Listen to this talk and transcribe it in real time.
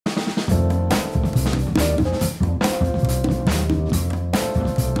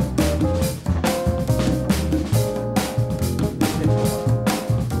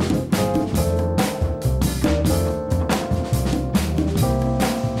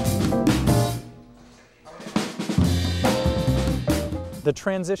The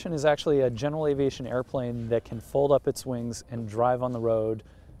Transition is actually a general aviation airplane that can fold up its wings and drive on the road,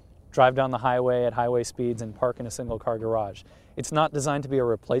 drive down the highway at highway speeds, and park in a single car garage. It's not designed to be a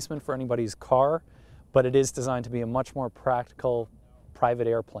replacement for anybody's car, but it is designed to be a much more practical private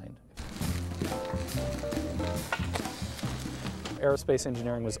airplane. Aerospace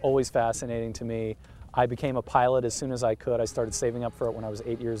engineering was always fascinating to me. I became a pilot as soon as I could. I started saving up for it when I was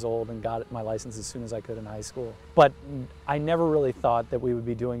 8 years old and got my license as soon as I could in high school. But I never really thought that we would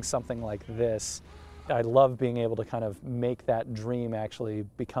be doing something like this. I love being able to kind of make that dream actually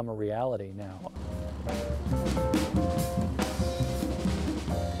become a reality now.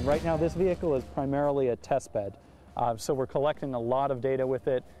 Right now this vehicle is primarily a test bed. So we're collecting a lot of data with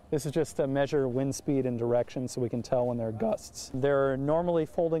it. This is just to measure wind speed and direction so we can tell when there are gusts. There are normally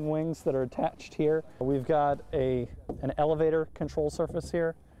folding wings that are attached here. We've got an elevator control surface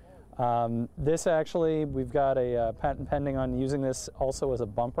here. This actually, we've got a patent pending on using this also as a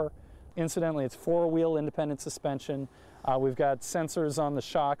bumper. Incidentally, it's four-wheel independent suspension. We've got sensors on the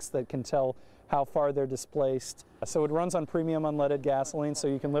shocks that can tell how far they're displaced. So it runs on premium unleaded gasoline, so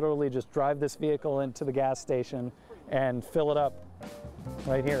you can literally just drive this vehicle into the gas station and fill it up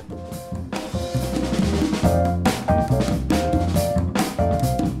right here.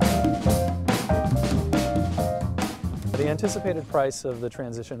 The anticipated price of the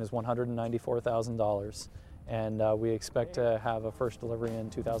Transition is $194,000, and we expect to have a first delivery in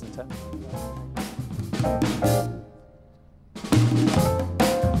 2010.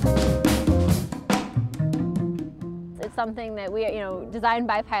 It's something that we, designed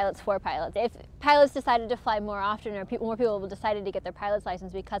by pilots for pilots. If pilots decided to fly more often, or more people decided to get their pilot's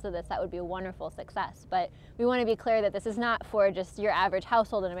license because of this, that would be a wonderful success. But we want to be clear that this is not for just your average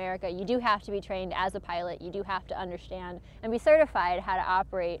household in America. You do have to be trained as a pilot. You do have to understand and be certified how to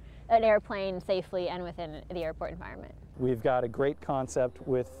operate an airplane safely and within the airport environment. We've got a great concept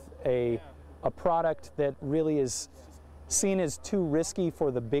with a product that really is seen as too risky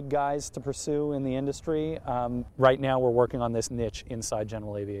for the big guys to pursue in the industry. Right now we're working on this niche inside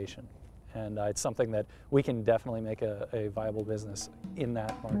general aviation, and it's something that we can definitely make a viable business in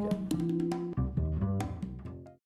that market.